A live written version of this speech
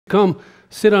come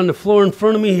sit on the floor in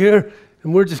front of me here,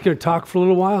 and we're just going to talk for a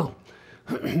little while.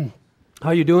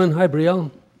 How you doing? Hi, Brielle.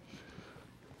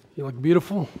 You look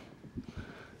beautiful.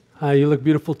 Hi, you look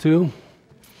beautiful too.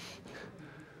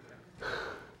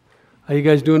 Are you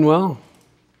guys doing well?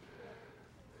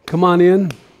 Come on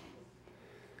in.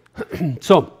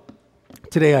 So,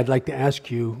 today I'd like to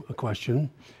ask you a question.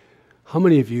 How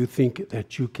many of you think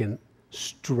that you can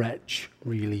stretch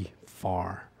really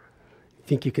far?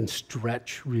 Think you can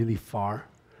stretch really far?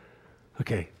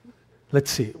 Okay,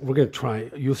 let's see. We're going to try.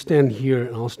 You'll stand here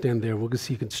and I'll stand there. We're going to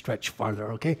see if you can stretch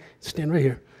farther, okay? Stand right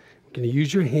here. We're going to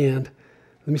use your hand.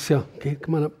 Let me see how, okay,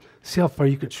 come on up. See how far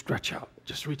you could stretch out.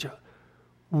 Just reach out.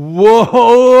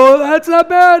 Whoa, that's not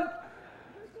bad.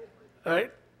 All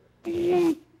right.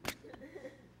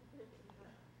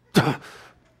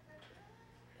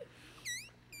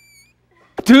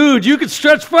 Dude, you could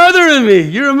stretch farther than me.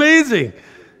 You're amazing.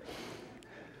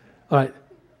 All right.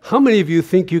 How many of you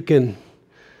think you can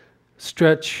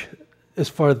stretch as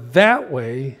far that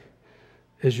way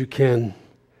as you can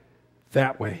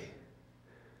that way?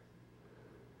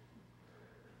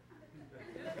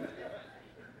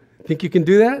 Think you can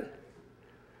do that?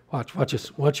 Watch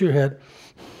this. Watch your head.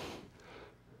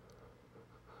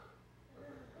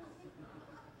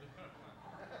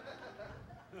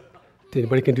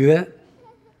 Anybody can do that?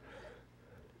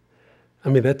 I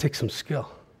mean, that takes some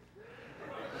skill.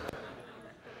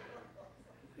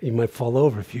 You might fall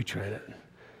over if you tried it.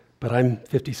 But I'm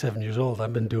 57 years old.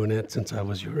 I've been doing it since I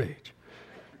was your age.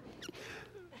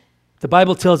 The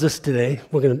Bible tells us today,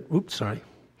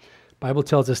 Bible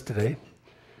tells us today,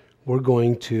 we're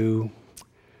going to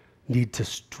need to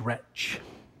stretch.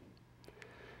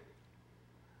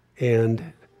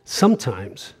 And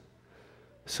sometimes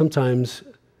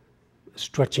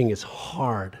stretching is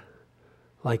hard.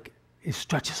 Like, you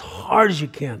stretch as hard as you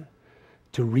can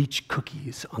to reach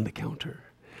cookies on the counter.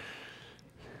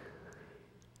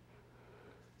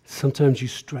 Sometimes you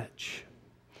stretch.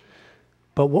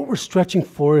 But what we're stretching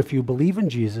for, if you believe in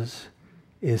Jesus,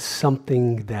 is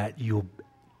something that you'll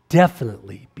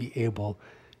definitely be able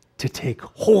to take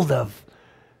hold of.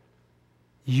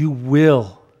 You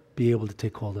will be able to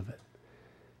take hold of it.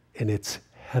 And it's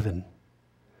heaven.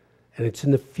 And it's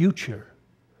in the future.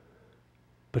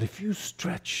 But if you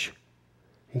stretch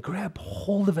and grab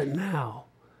hold of it now,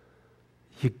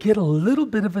 you get a little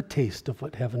bit of a taste of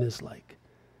what heaven is like.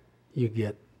 You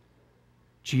get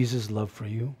Jesus' love for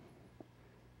you.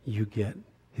 You get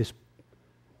his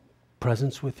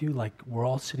presence with you, like we're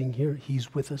all sitting here.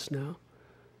 He's with us now.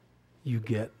 You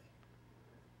get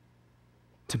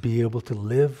to be able to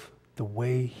live the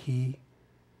way he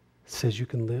says you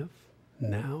can live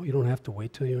now. You don't have to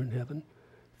wait till you're in heaven.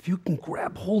 If you can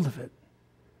grab hold of it,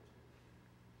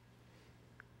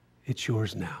 it's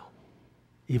yours now,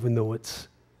 even though it's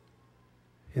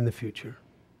in the future.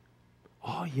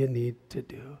 All you need to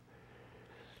do,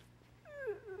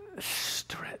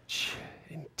 stretch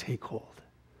and take hold.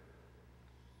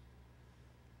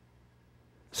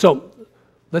 So,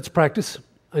 let's practice.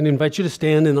 I invite you to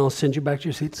stand and I'll send you back to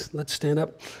your seats. Let's stand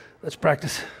up. Let's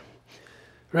practice.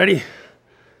 Ready?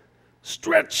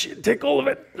 Stretch and take hold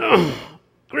of it.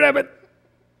 Grab it.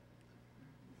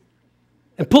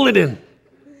 And pull it in.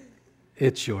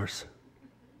 It's yours.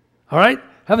 All right?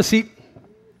 Have a seat.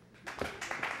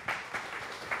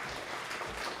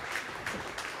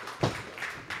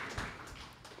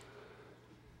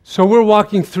 So we're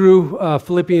walking through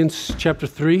Philippians chapter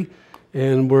 3,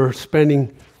 and we're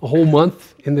spending a whole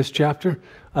month in this chapter.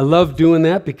 I love doing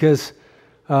that because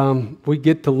we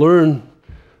get to learn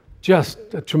just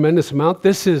a tremendous amount.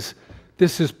 This is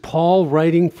Paul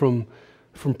writing from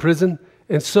prison.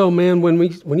 And so, man,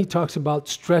 when he talks about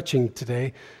stretching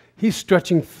today, he's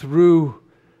stretching through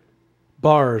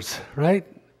bars, right,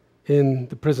 in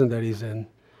the prison that he's in.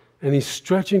 And he's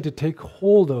stretching to take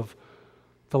hold of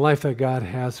the life that God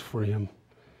has for him,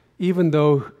 even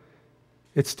though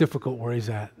it's difficult where he's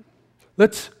at.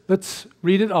 Let's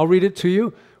read it. I'll read it to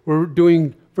you. We're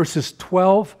doing verses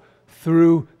 12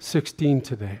 through 16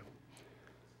 today.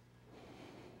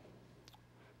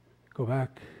 Go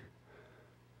back.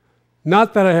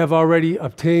 Not that I have already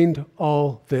obtained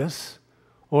all this,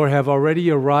 or have already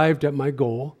arrived at my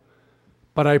goal,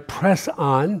 but I press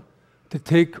on to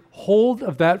take hold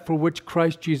of that for which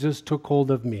Christ Jesus took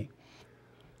hold of me.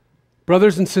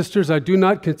 Brothers and sisters, I do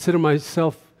not consider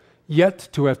myself yet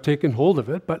to have taken hold of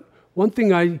it, but one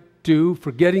thing I do,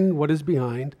 forgetting what is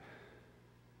behind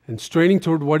and straining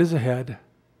toward what is ahead,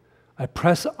 I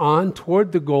press on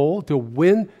toward the goal to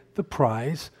win the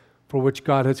prize for which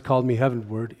God has called me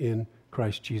heavenward in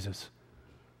Christ Jesus.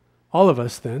 All of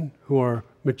us then, who are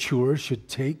mature, should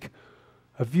take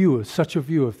such a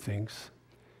view of things.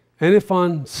 And if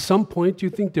on some point you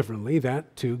think differently,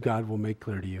 that too God will make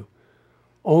clear to you.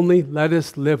 Only let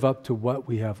us live up to what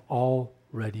we have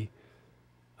already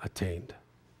attained.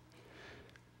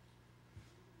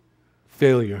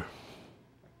 Failure.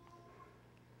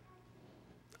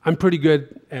 I'm pretty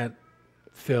good at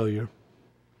failure.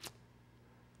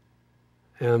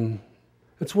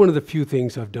 It's one of the few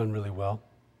things I've done really well.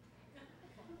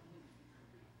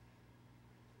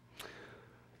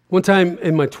 One time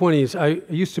in my 20s, I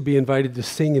used to be invited to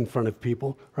sing in front of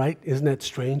people, right? Isn't that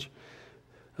strange?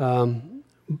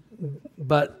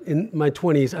 But in my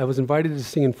 20s, I was invited to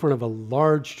sing in front of a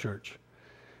large church.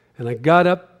 And I got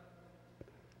up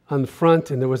on the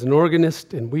front, and there was an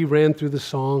organist, and we ran through the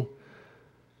song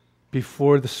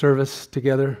before the service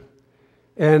together.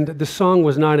 And the song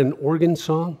was not an organ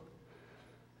song.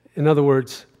 In other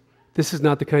words, this is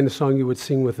not the kind of song you would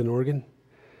sing with an organ.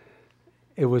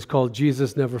 It was called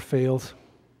Jesus Never Fails.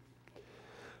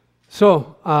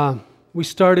 So we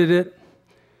started it,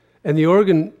 and the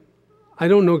organ, I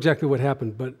don't know exactly what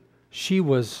happened, but she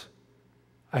was,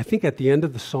 I think, at the end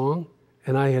of the song,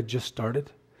 and I had just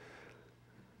started.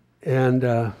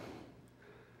 And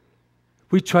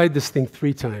we tried this thing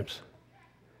 3 times.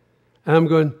 And I'm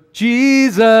going,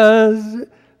 Jesus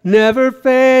never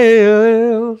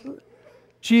fails.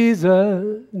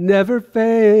 Jesus never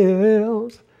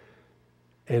fails.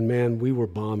 And man, we were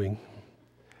bombing.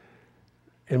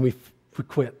 And we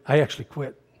quit. I actually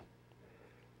quit.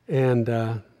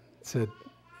 And said,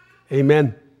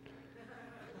 amen.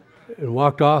 And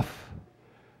walked off.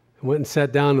 And went and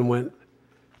sat down and went,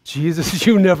 Jesus,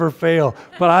 you never fail.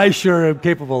 But I sure am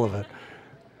capable of it.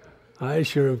 I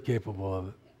sure am capable of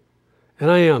it.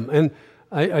 And I am. And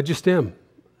I just am.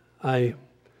 I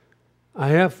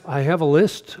have a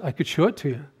list. I could show it to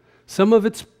you. Some of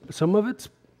it's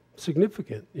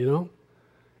significant, you know.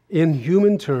 In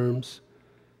human terms,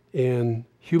 in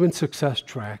human success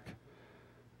track,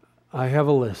 I have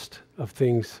a list of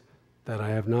things that I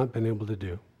have not been able to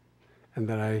do, and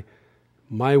that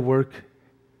my work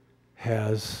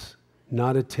has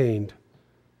not attained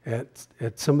at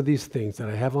some of these things that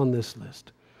I have on this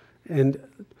list. And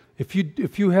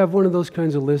if you have one of those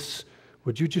kinds of lists,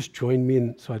 would you just join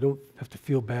me so I don't have to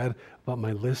feel bad about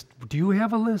my list? Do you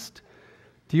have a list?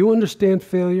 Do you understand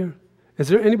failure? Is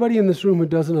there anybody in this room who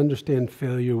doesn't understand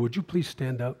failure? Would you please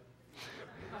stand up?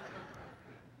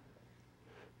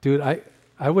 Dude,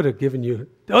 I would have given you...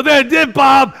 Oh, there did,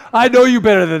 Bob! I know you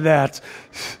better than that.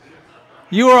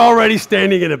 You were already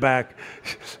standing in the back.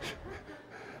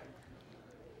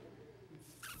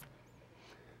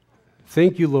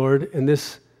 Thank you, Lord. And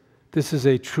this is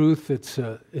a truth.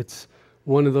 It's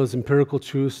one of those empirical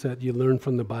truths that you learn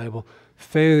from the Bible.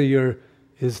 Failure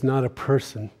is not a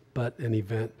person, but an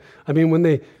event. I mean, when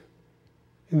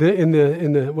in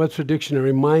the Webster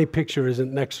Dictionary, my picture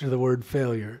isn't next to the word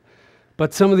failure,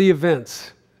 but some of the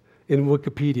events in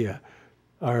Wikipedia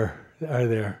are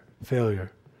there.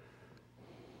 Failure.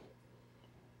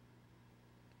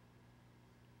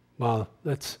 Wow,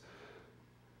 it's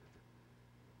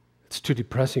too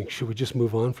depressing. Should we just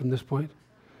move on from this point?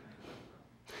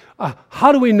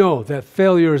 How do we know that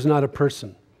failure is not a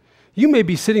person? You may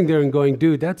be sitting there and going,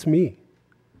 dude, that's me.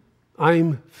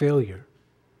 I'm failure.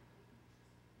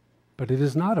 But it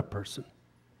is not a person.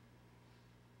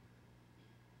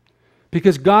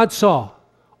 Because God saw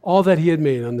all that he had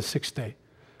made on the 6th day.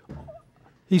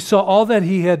 He saw all that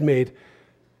he had made,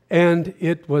 and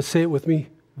it was, say it with me,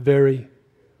 very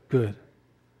good.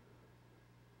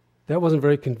 That wasn't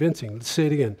very convincing. Let's say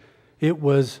it again. It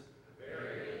was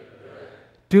very good.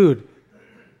 Dude,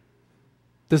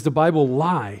 does the Bible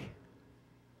lie?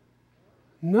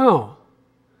 No.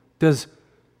 Does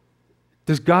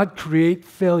God create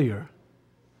failure?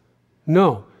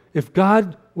 No. If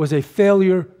God was a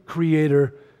failure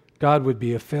creator, God would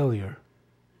be a failure.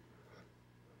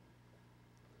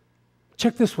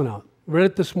 Check this one out. Read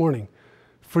it this morning.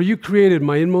 For you created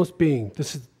my inmost being.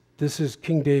 This is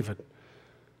King David.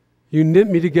 You knit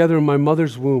me together in my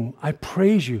mother's womb. I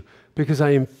praise you because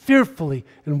I am fearfully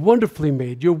and wonderfully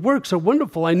made. Your works are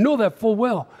wonderful. I know that full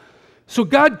well. So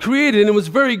God created and it was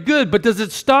very good, but does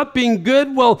it stop being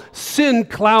good? Well, sin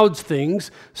clouds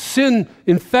things. Sin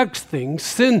infects things.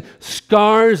 Sin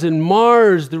scars and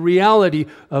mars the reality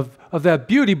of that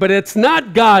beauty, but it's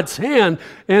not God's hand.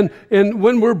 And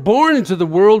when we're born into the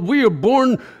world, we are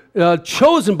born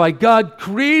chosen by God,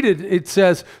 created, it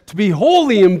says, to be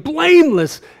holy and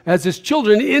blameless as his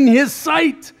children in his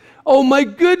sight. Oh my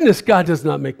goodness, God does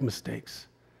not make mistakes.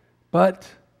 But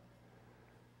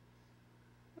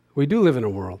we do live in a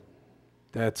world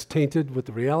that's tainted with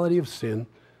the reality of sin,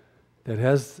 that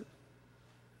has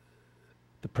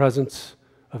presence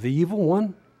of the evil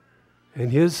one,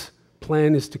 and his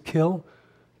plan is to kill,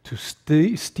 to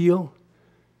steal,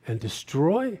 and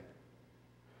destroy.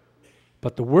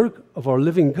 But the work of our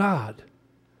living God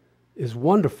is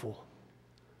wonderful,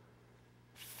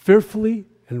 fearfully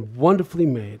and wonderfully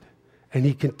made, and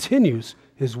he continues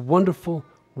his wonderful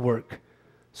work.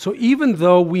 So even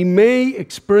though we may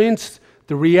experience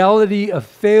the reality of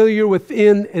failure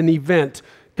within an event,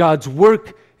 God's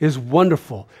work is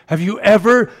wonderful. Have you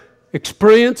ever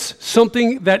experienced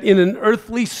something that in an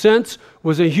earthly sense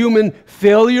was a human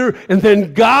failure, and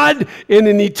then God, in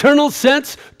an eternal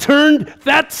sense, turned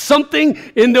that something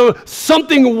into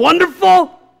something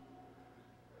wonderful?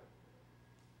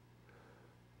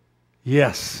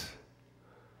 Yes.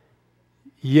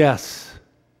 Yes.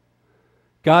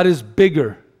 God is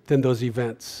bigger than those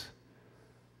events.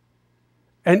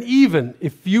 And even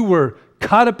if you were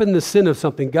caught up in the sin of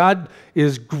something, God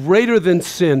is greater than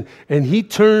sin, and he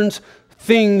turns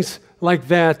things like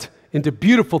that into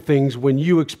beautiful things when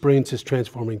you experience his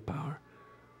transforming power.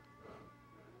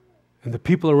 And the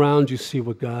people around you see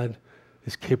what God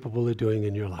is capable of doing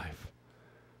in your life.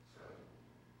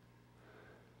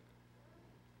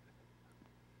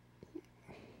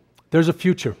 There's a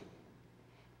future.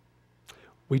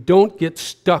 We don't get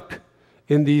stuck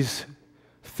in these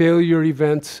failure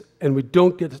events, and we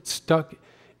don't get stuck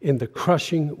in the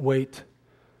crushing weight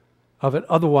of it.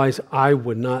 Otherwise, I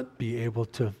would not be able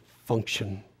to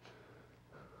function.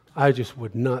 I just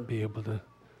would not be able to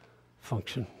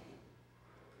function.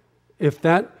 If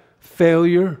that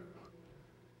failure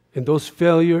and those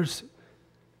failures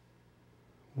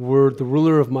were the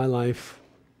ruler of my life,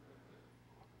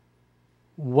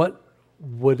 where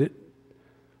would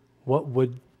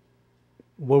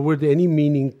any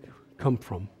meaning come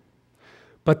from?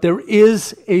 But there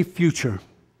is a future.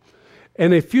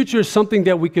 And a future is something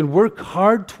that we can work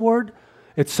hard toward.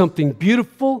 It's something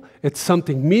beautiful. It's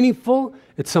something meaningful.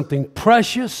 It's something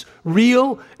precious,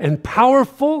 real, and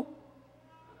powerful.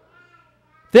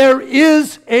 There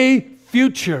is a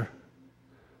future.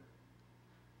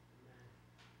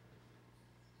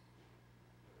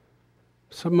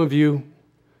 Some of you,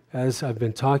 as I've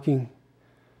been talking,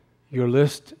 your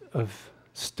list of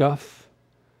stuff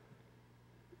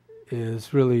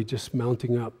is really just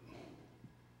mounting up.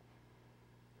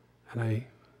 And I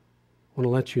want to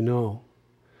let you know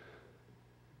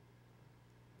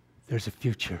there's a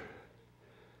future.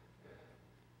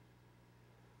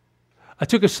 I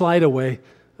took a slide away,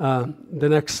 the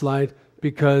next slide,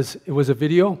 because it was a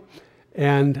video,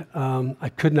 and I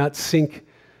could not sync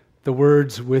the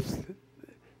words with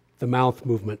the mouth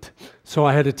movement. So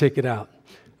I had to take it out.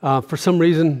 For some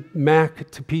reason, Mac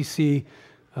to PC,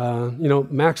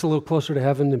 Mac's a little closer to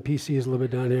heaven and PC is a little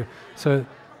bit down here. So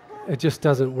it just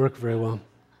doesn't work very well.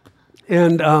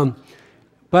 And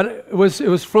but it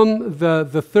was from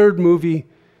the third movie,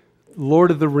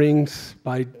 Lord of the Rings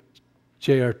by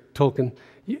J.R. Tolkien.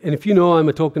 And if you know, I'm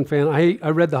a Tolkien fan. I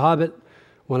read The Hobbit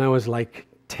when I was like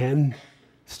 10,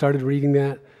 started reading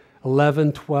that.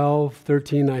 11, 12,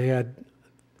 13, I had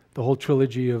the whole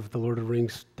trilogy of the Lord of the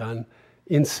Rings done.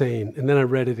 Insane. And then I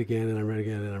read it again, and I read it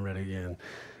again, and I read it again.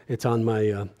 It's on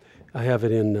my, I have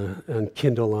it on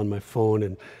Kindle on my phone,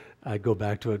 and I go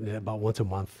back to it about once a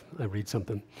month. I read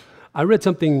something. I read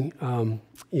something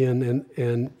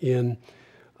in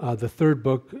the third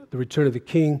book, The Return of the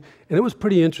King, and it was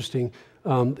pretty interesting.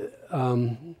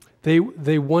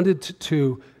 They wanted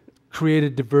to create a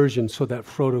diversion so that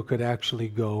Frodo could actually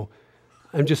go,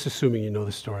 I'm just assuming you know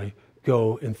the story,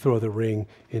 go and throw the ring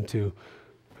into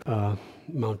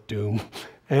Mount Doom.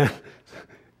 And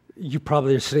you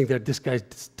probably are sitting there, this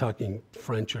guy's talking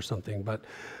French or something, but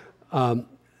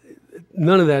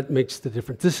none of that makes the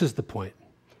difference. This is the point.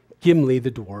 Gimli, the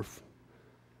dwarf,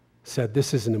 said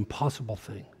this is an impossible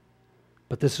thing.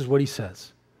 But this is what he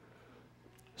says.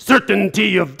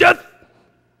 Certainty of death,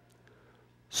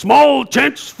 small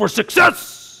chance for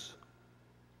success.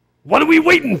 What are we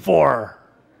waiting for?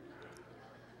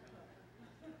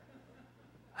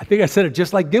 I think I said it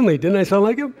just like Gimli. Didn't I sound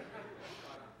like him?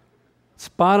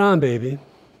 Spot on, baby.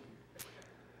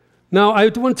 Now, I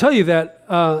want to tell you that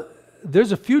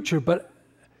there's a future, but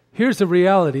here's the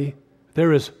reality.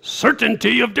 There is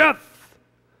certainty of death.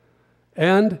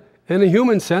 And in a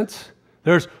human sense,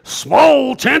 there's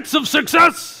small chance of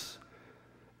success.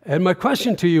 And my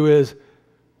question to you is,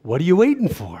 what are you waiting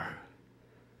for?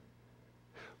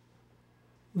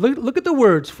 Look at the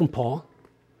words from Paul.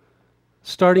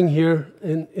 Starting here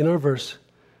in our verse,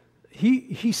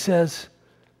 he says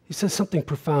something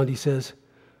profound. He says,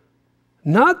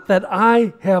 not that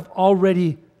I have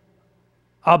already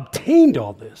obtained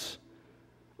all this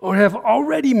or have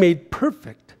already made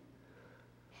perfect.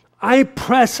 I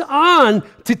press on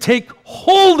to take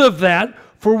hold of that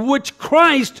for which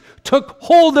Christ took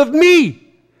hold of me.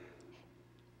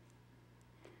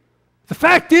 The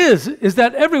fact is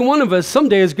that every one of us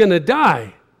someday is going to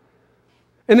die.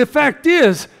 And the fact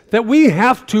is that we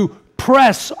have to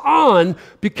press on,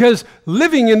 because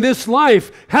living in this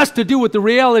life has to do with the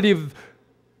reality of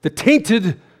the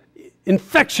tainted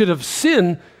infection of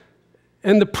sin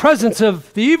and the presence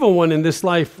of the evil one in this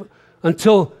life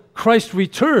until Christ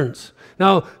returns.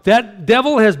 Now, that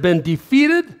devil has been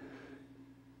defeated.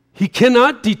 He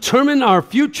cannot determine our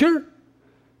future,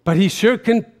 but he sure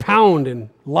can pound and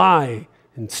lie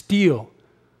and steal.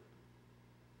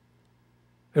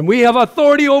 And we have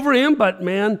authority over him, but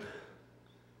man,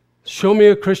 show me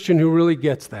a Christian who really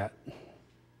gets that.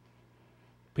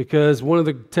 Because one of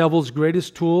the devil's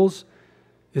greatest tools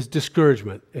is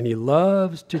discouragement. And he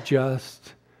loves to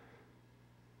just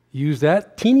use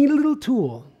that teeny little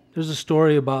tool. There's a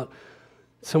story about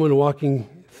someone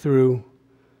walking through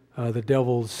the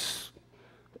devil's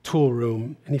tool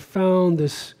room, and he found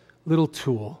this little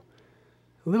tool,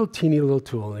 a little teeny little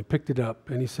tool, and he picked it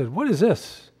up, and he said, "What is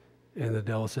this?" And the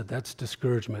devil said, "That's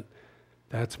discouragement.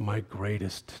 That's my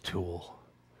greatest tool."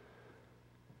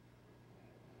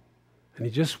 And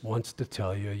he just wants to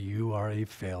tell you, you are a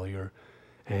failure,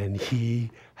 and he,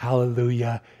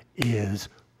 hallelujah, is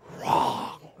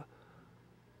wrong.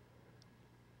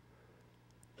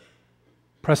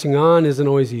 Pressing on isn't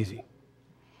always easy.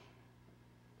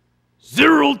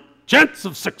 0 chance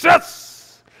of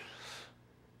success.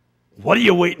 What are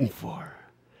you waiting for?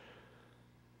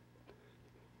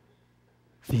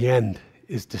 The end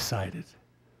is decided.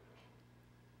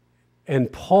 And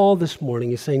Paul this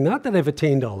morning is saying, not that I've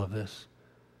attained all of this,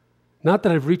 not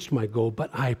that I've reached my goal, but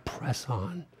I press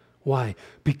on. Why?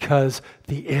 Because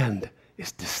the end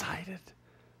is decided.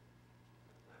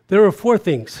 There are 4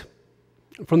 things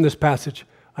from this passage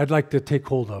I'd like to take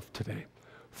hold of today.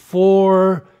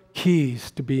 4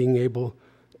 keys to being able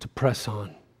to press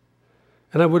on.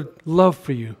 And I would love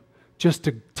for you just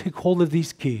to take hold of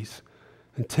these keys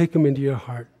and take them into your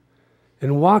heart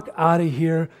and walk out of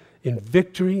here in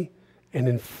victory and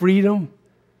in freedom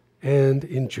and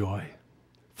in joy.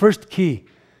 First key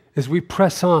is we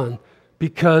press on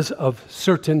because of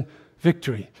certain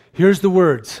victory. Here's the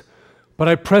words: "But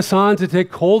I press on to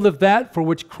take hold of that for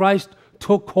which Christ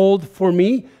took hold for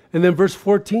me." And then verse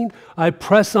 14, "I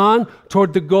press on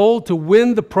toward the goal to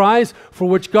win the prize for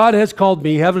which God has called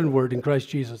me heavenward in Christ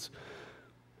Jesus."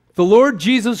 The Lord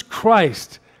Jesus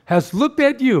Christ has looked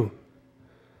at you,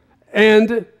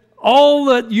 and all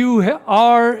that you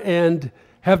are and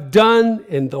have done,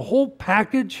 and the whole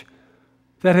package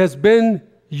that has been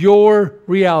your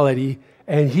reality,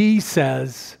 and he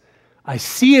says, "I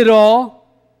see it all,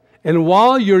 and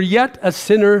while you're yet a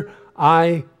sinner,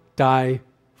 I die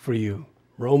for you."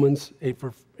 Romans 8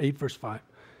 verse 5.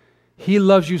 He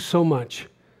loves you so much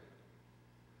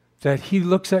that he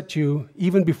looks at you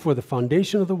even before the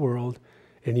foundation of the world,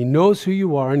 and he knows who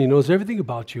you are, and he knows everything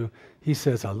about you. He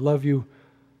says, "I love you.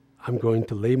 I'm going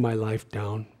to lay my life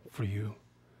down for you."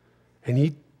 And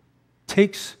he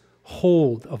takes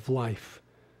hold of life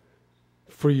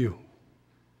for you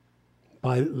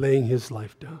by laying his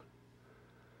life down.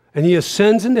 And he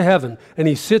ascends into heaven, and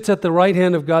he sits at the right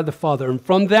hand of God the Father. And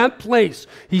from that place,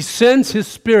 he sends his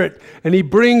Spirit, and he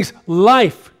brings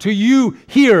life to you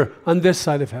here on this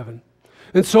side of heaven.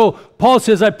 And so Paul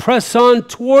says, "I press on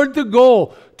toward the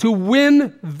goal to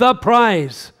win the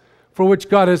prize for which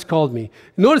God has called me."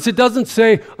 Notice it doesn't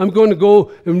say, "I'm going to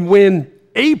go and win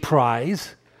a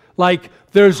prize," like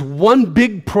there's one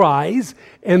big prize,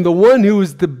 and the one who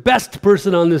is the best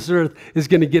person on this earth is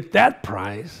going to get that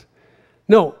prize.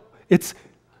 No, it's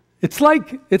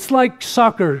like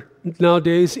soccer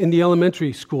nowadays in the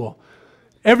elementary school.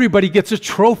 Everybody gets a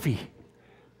trophy.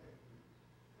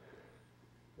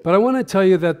 But I want to tell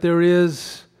you that there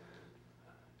is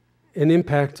an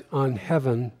impact on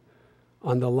heaven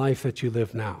on the life that you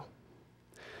live now.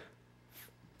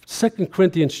 2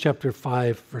 Corinthians chapter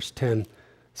 5, verse 10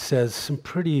 says some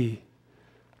pretty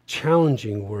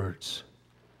challenging words.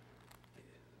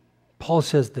 Paul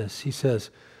says this. He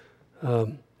says,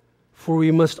 "For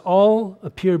we must all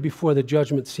appear before the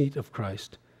judgment seat of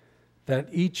Christ, that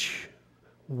each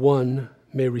one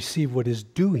may receive what is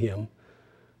due him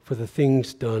for the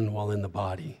things done while in the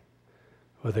body,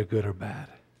 whether good or bad."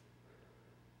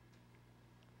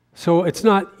 So it's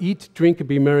not eat, drink, and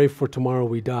be merry, for tomorrow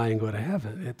we die and go to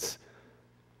heaven. It's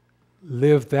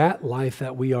live that life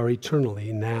that we are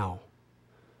eternally now.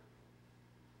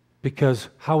 Because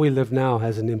how we live now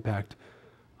has an impact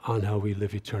on how we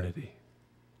live eternity.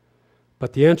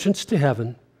 But the entrance to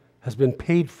heaven has been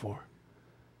paid for.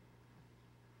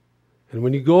 And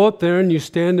when you go up there and you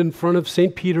stand in front of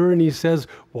St. Peter and he says,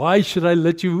 "Why should I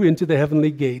let you into the heavenly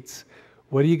gates?"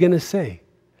 What are you going to say?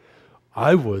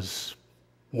 "I was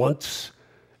once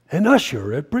an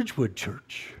usher at Bridgewood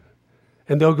Church."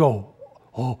 And they'll go,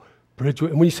 "Oh, Bridgewood."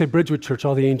 And when you say Bridgewood Church,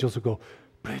 all the angels will go,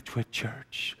 "Bridgewood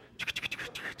Church."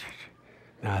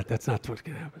 Nah, that's not what's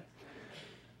going to happen.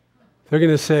 They're going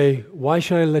to say, "Why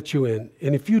should I let you in?"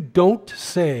 And if you don't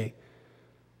say,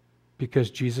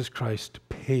 "Because Jesus Christ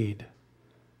paid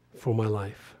for my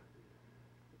life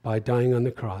by dying on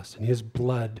the cross, and his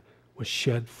blood was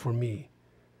shed for me,"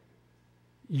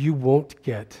 you won't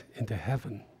get into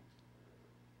heaven.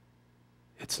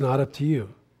 It's not up to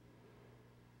you.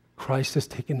 Christ has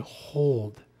taken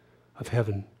hold of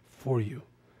heaven for you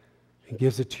and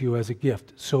gives it to you as a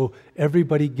gift. So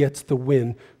everybody gets the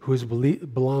win who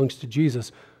belongs to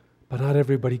Jesus, but not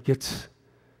everybody gets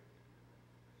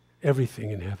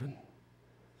everything in heaven.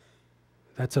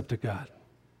 That's up to God.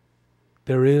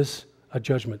 There is a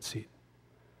judgment seat.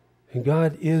 And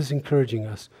God is encouraging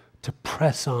us to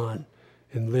press on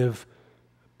and live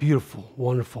beautiful,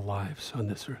 wonderful lives on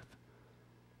this earth.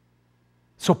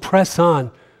 So press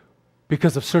on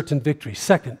because of certain victory.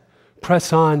 Second,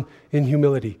 press on in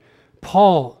humility.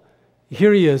 Paul,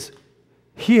 here he is.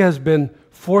 He has been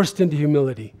forced into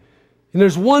humility. And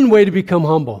there's one way to become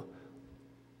humble.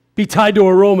 Be tied to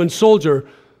a Roman soldier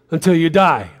until you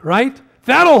die, right?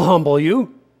 That'll humble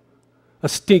you. A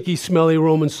stinky, smelly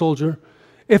Roman soldier.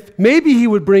 If maybe he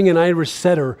would bring an Irish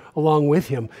setter along with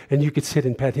him and you could sit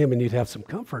and pet him and you'd have some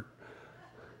comfort.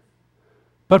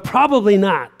 But probably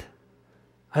not.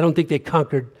 I don't think they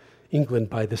conquered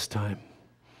England by this time,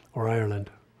 or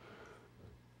Ireland.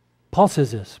 Paul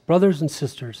says this, "Brothers and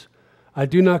sisters, I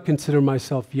do not consider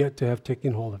myself yet to have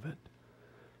taken hold of it."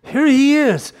 Here he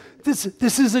is. This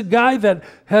is a guy that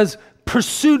has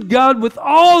pursued God with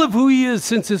all of who he is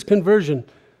since his conversion.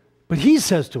 But he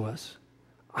says to us,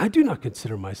 "I do not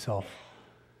consider myself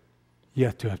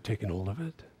yet to have taken hold of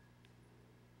it."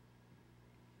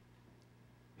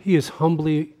 He is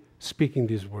humbly speaking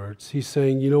these words. He's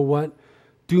saying, you know what?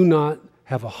 Do not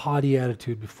have a haughty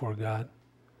attitude before God.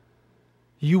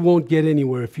 You won't get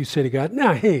anywhere if you say to God,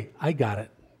 "Nah, hey, I got it.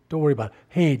 Don't worry about it.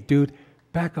 Hey, dude,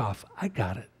 back off. I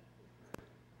got it."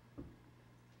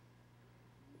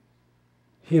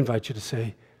 He invites you to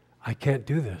say, "I can't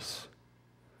do this.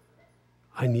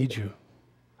 I need you.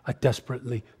 I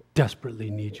desperately, desperately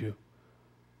need you."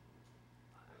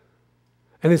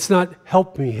 And it's not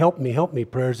help me, help me, help me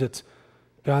prayers. It's,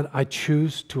 "God, I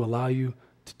choose to allow you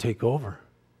to take over.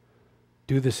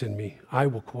 Do this in me. I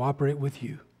will cooperate with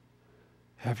you.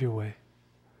 Have your way."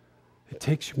 It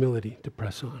takes humility to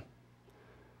press on,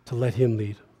 to let him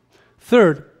lead.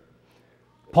 Third,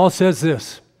 Paul says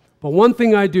this, "But one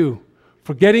thing I do,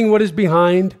 forgetting what is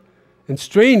behind and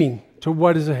straining to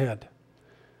what is ahead."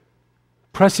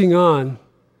 Pressing on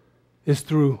is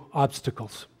through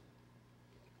obstacles.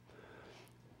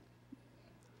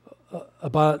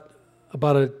 About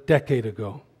a decade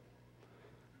ago,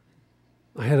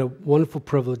 I had a wonderful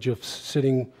privilege of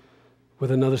sitting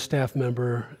with another staff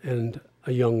member and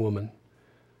a young woman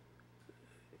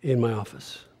in my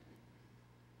office.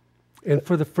 And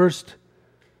for the first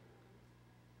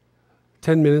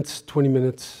 10 minutes, 20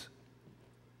 minutes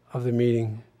of the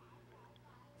meeting,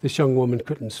 this young woman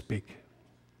couldn't speak.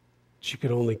 She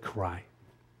could only cry.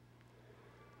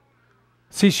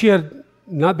 See, she had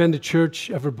not been to church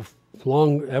ever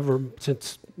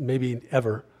since maybe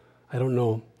ever, I don't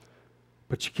know.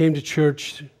 But she came to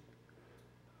church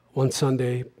one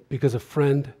Sunday because a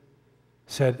friend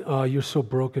said, "Oh, you're so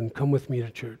broken, come with me to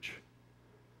church."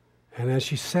 And as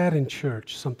she sat in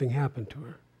church, something happened to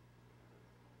her.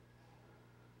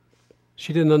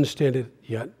 She didn't understand it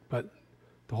yet, but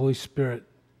the Holy Spirit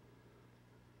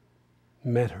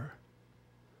met her.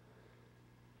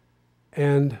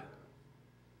 And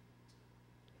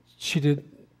she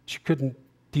couldn't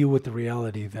deal with the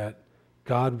reality that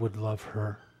God would love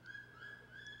her.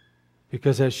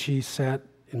 Because as she sat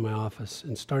in my office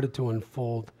and started to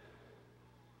unfold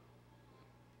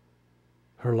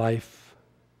her life,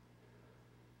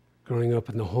 growing up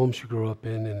in the home she grew up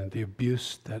in and the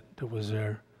abuse that was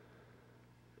there,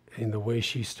 and the way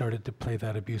she started to play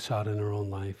that abuse out in her own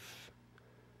life,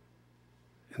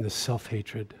 and the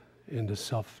self-hatred and the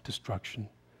self-destruction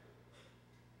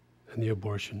and the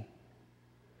abortion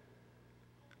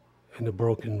and the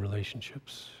broken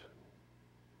relationships.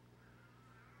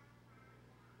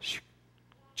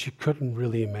 She couldn't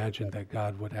really imagine that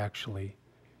God would actually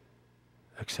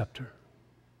accept her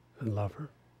and love her,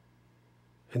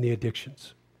 and the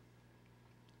addictions.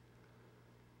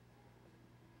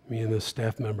 Me and the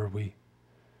staff member, we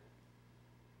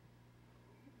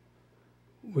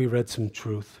read some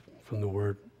truth from the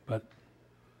Word, but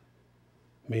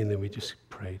mainly we just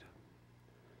prayed.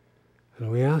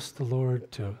 And we asked the Lord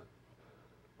to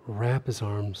wrap his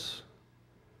arms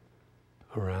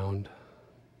around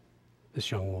this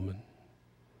young woman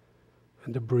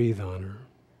and to breathe on her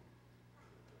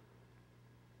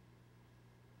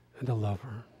and to love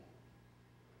her.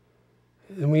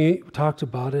 And we talked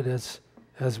about it as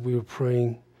we were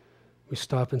praying. We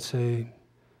stop and say,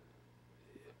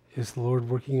 is the Lord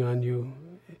working on you?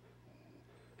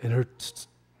 And her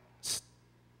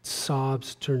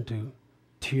sobs turned to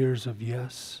tears of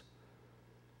yes.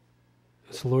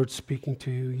 Is the Lord speaking to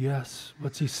you? Yes.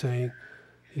 What's he saying?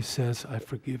 He says, I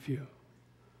forgive you.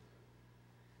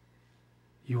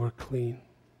 You are clean.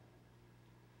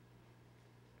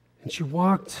 And she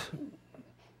walked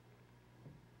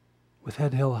with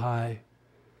head held high,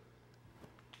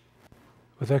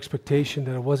 with expectation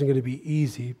that it wasn't going to be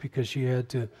easy because she had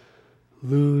to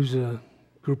lose a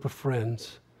group of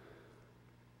friends,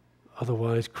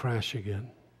 otherwise crash again.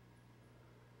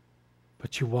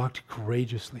 But she walked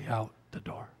courageously out the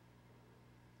door.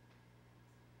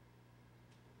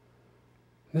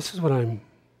 This is what I'm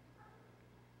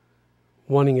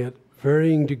wanting at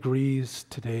varying degrees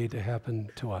today to happen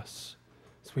to us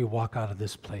as we walk out of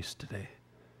this place today.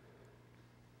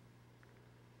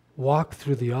 Walk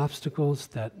through the obstacles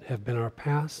that have been our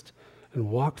past and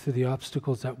walk through the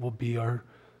obstacles that will be our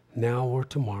now or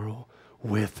tomorrow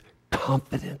with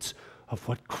confidence of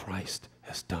what Christ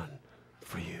has done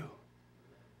for you.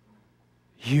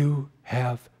 You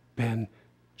have been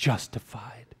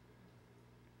justified.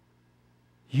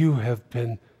 You have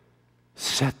been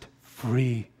set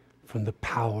free from the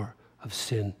power of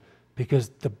sin because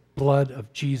the blood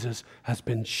of Jesus has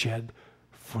been shed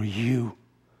for you.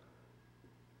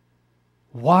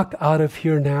 Walk out of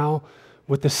here now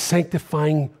with the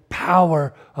sanctifying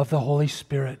power of the Holy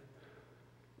Spirit.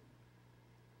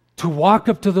 To walk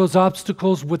up to those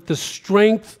obstacles with the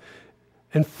strength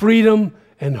and freedom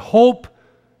and hope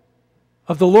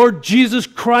of the Lord Jesus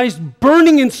Christ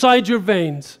burning inside your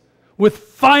veins with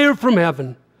fire from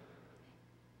heaven,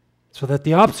 so that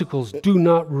the obstacles do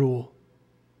not rule.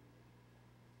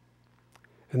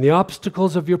 And the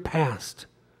obstacles of your past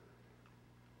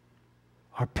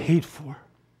are paid for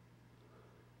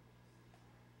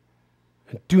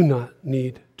and do not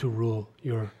need to rule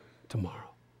your tomorrow.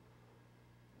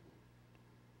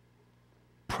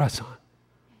 Press on.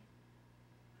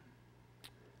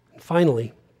 And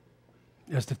finally,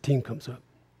 as the team comes up,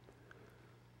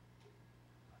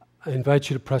 I invite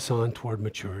you to press on toward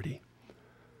maturity.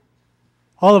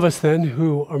 All of us then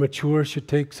who are mature should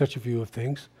take such a view of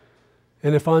things.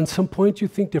 And if on some point you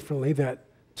think differently, that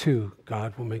too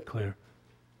God will make clear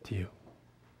to you.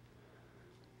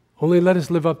 Only let us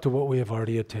live up to what we have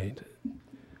already attained.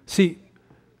 See,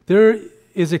 there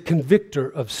is a convictor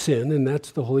of sin, and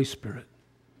that's the Holy Spirit.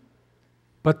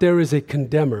 But there is a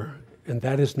condemner, and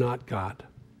that is not God.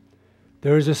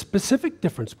 There is a specific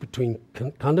difference between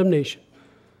condemnation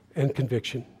and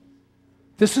conviction.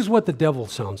 This is what the devil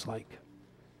sounds like.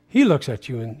 He looks at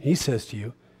you and he says to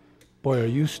you, boy, are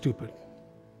you stupid.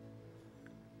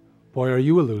 Boy, are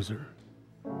you a loser.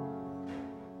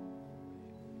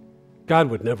 God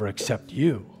would never accept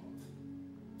you.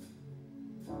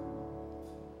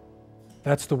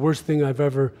 That's the worst thing I've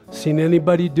ever seen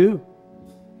anybody do.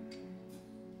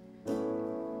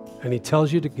 And he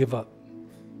tells you to give up.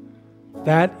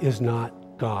 That is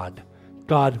not God.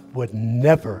 God would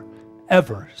never,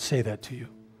 ever say that to you.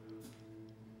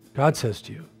 God says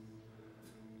to you,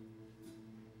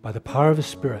 by the power of His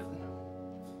Spirit,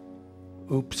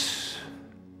 oops,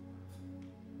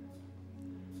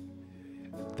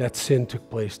 that sin took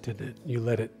place, didn't it? You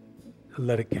let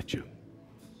it get you.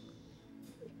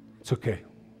 It's okay.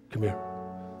 Come here.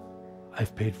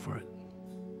 I've paid for it.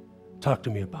 Talk to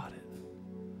me about it.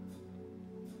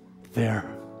 There.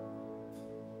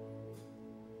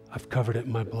 I've covered it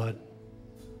in my blood.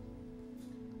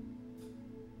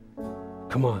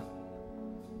 Come on.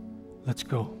 Let's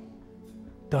go.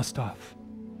 Dust off.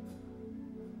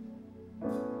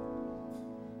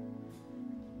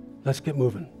 Let's get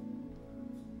moving.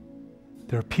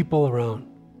 There are people around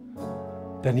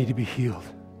that need to be healed.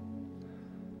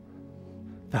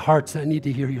 The hearts that need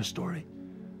to hear your story.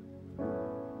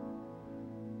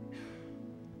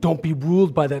 Don't be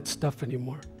ruled by that stuff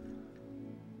anymore.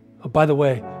 Oh, by the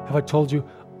way, have I told you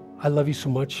I love you so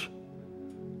much?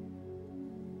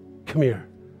 Come here.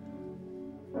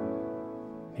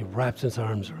 He wraps his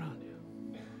arms around you.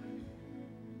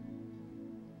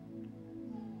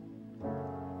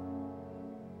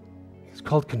 He's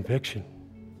called conviction.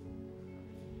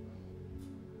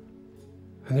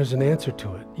 And there's an answer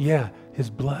to it. Yeah, his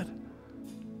blood.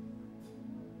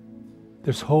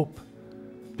 There's hope.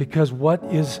 Because what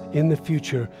is in the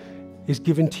future is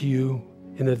given to you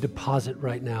in a deposit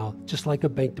right now, just like a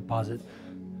bank deposit.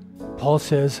 Paul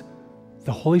says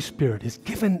the Holy Spirit is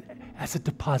given as a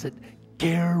deposit,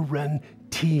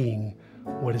 guaranteeing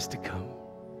what is to come.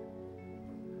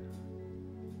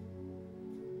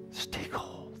 Just take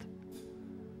hold.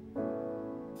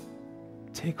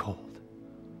 Take hold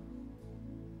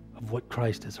of what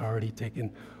Christ has already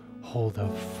taken hold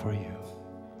of for you.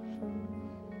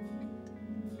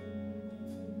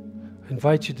 I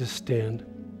invite you to stand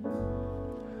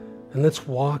and let's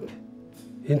walk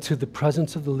into the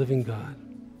presence of the living God.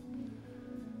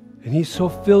 And he so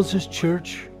fills his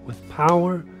church with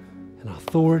power and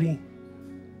authority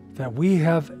that we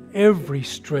have every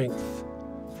strength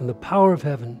from the power of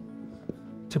heaven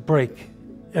to break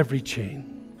every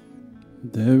chain.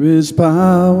 There is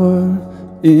power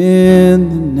in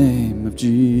the name of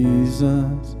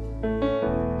Jesus.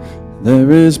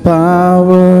 There is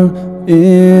power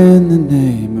in the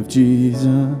name of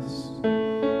Jesus.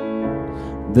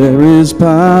 There is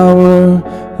power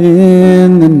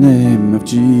in the name of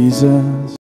Jesus.